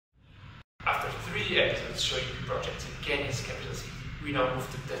After 3 episodes showing you projects in Kenya's capital city, we now move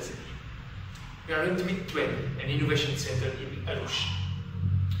to Tanzania. We are going to meet Twende, an innovation center in Arusha.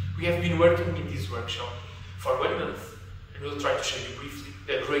 We have been working in this workshop for 1 month, and we'll try to show you briefly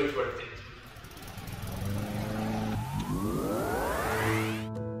the great work they do.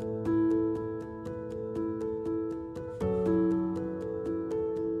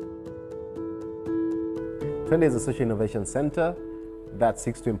 Twende is a social innovation center that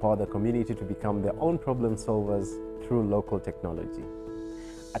seeks to empower the community to become their own problem solvers through local technology.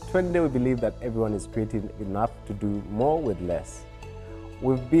 At Twende, we believe that everyone is creative enough to do more with less.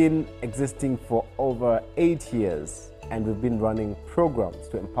 We've been existing for over 8 years, and we've been running programs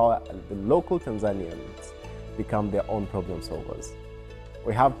to empower the local Tanzanians become their own problem solvers.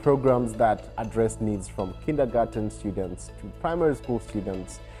 We have programs that address needs from kindergarten students to primary school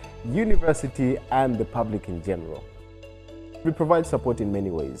students, university, and the public in general. We provide support in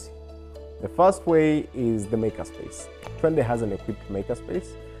many ways. The first way is the makerspace. Twende has an equipped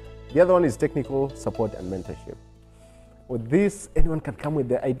makerspace. The other one is technical support and mentorship. With this, anyone can come with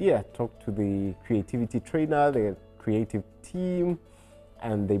their idea, talk to the creativity trainer, the creative team,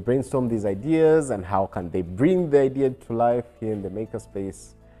 and they brainstorm these ideas and how can they bring the idea to life here in the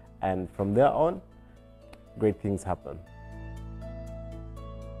makerspace. And from there on, great things happen.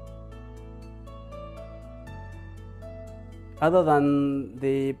 Other than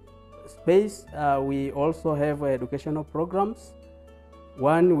the space, we also have educational programs.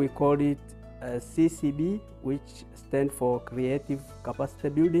 One, we call it CCB, which stands for Creative Capacity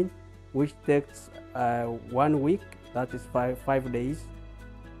Building, which takes 1 week, that is five days.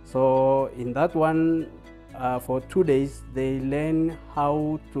 So in that one, for 2 days, they learn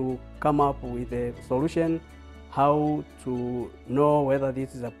how to come up with a solution, how to know whether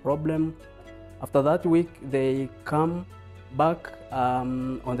this is a problem. After that week, they come back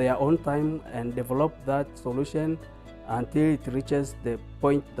on their own time and develop that solution until it reaches the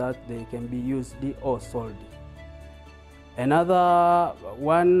point that they can be used or sold. Another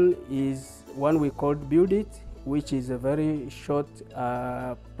one is one we call Build It, which is a very short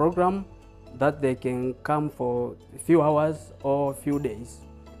program that they can come for a few hours or a few days.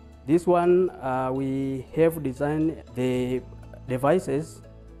 This one, we have designed the devices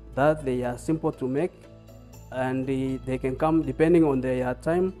that they are simple to make, and they can come depending on their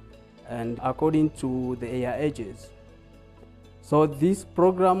time and according to their ages. So this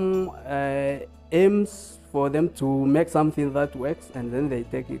program aims for them to make something that works, and then they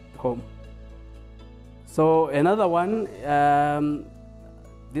take it home. So another one,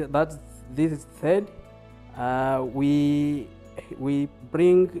 this is third, we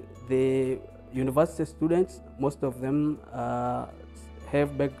bring the university students. Most of them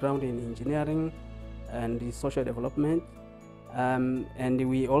have background in engineering and the social development, and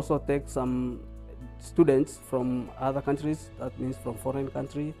we also take some students from other countries, that means from foreign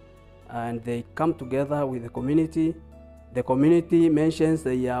countries, and they come together with the community. The community mentions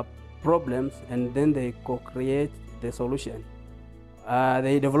their problems, and then they co-create the solution.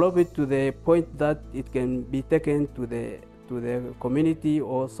 They develop it to the point that it can be taken to the community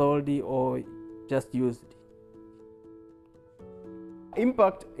or sold or just used.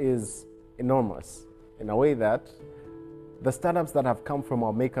 Impact is enormous in a way that the startups that have come from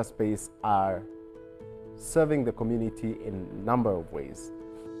our makerspace are serving the community in a number of ways.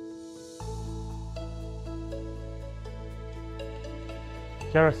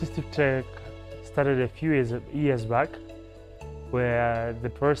 Kyaro Assistive Tech started a few years back, where the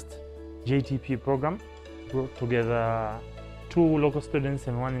first JTP program brought together 2 local students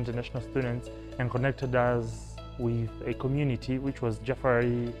and 1 international student and connected us with a community, which was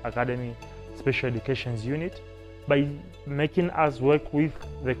Jafari Academy Special Education's unit. By making us work with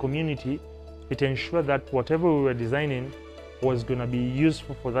the community, it ensured that whatever we were designing was going to be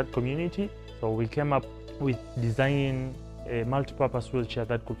useful for that community. So we came up with designing a multi-purpose wheelchair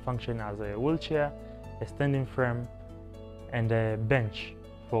that could function as a wheelchair, a standing frame, and a bench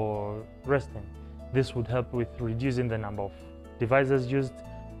for resting. This would help with reducing the number of devices used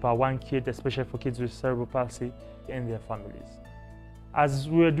per 1 kid, especially for kids with cerebral palsy and their families. As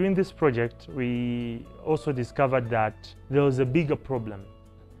we were doing this project, we also discovered that there was a bigger problem.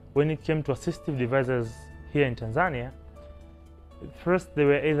 When it came to assistive devices here in Tanzania, first they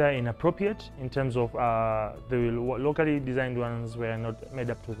were either inappropriate in terms of the locally designed ones were not made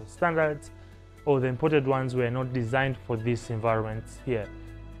up to the standards, or the imported ones were not designed for these environments here.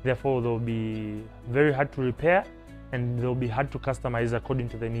 Therefore, they'll be very hard to repair, and they'll be hard to customize according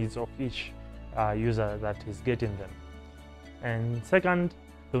to the needs of each user that is getting them. And second,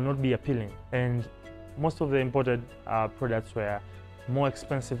 they will not be appealing. And most of the imported products were more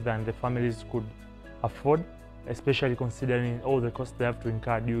expensive than the families could afford, especially considering all the costs they have to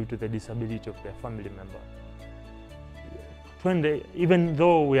incur due to the disability of their family member. Twende, even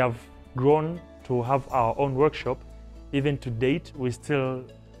though we have grown to have our own workshop, even to date, we still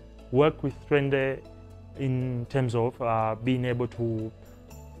work with Twende in terms of being able to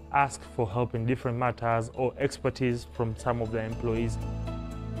ask for help in different matters or expertise from some of the employees.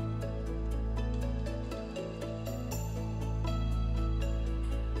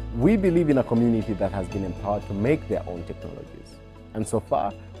 We believe in a community that has been empowered to make their own technologies. And so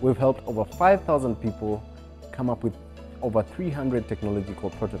far, we've helped over 5,000 people come up with over 300 technological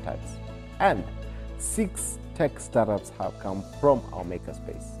prototypes. And 6 tech startups have come from our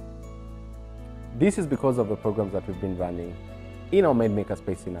makerspace. This is because of the programs that we've been running in our main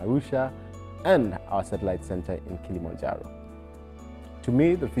makerspace in Arusha and our satellite center in Kilimanjaro. To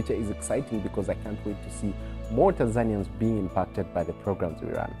me, the future is exciting because I can't wait to see more Tanzanians being impacted by the programs we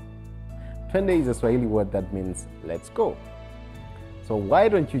run. Twende is a Swahili word that means let's go. So why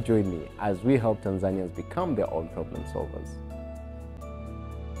don't you join me as we help Tanzanians become their own problem solvers?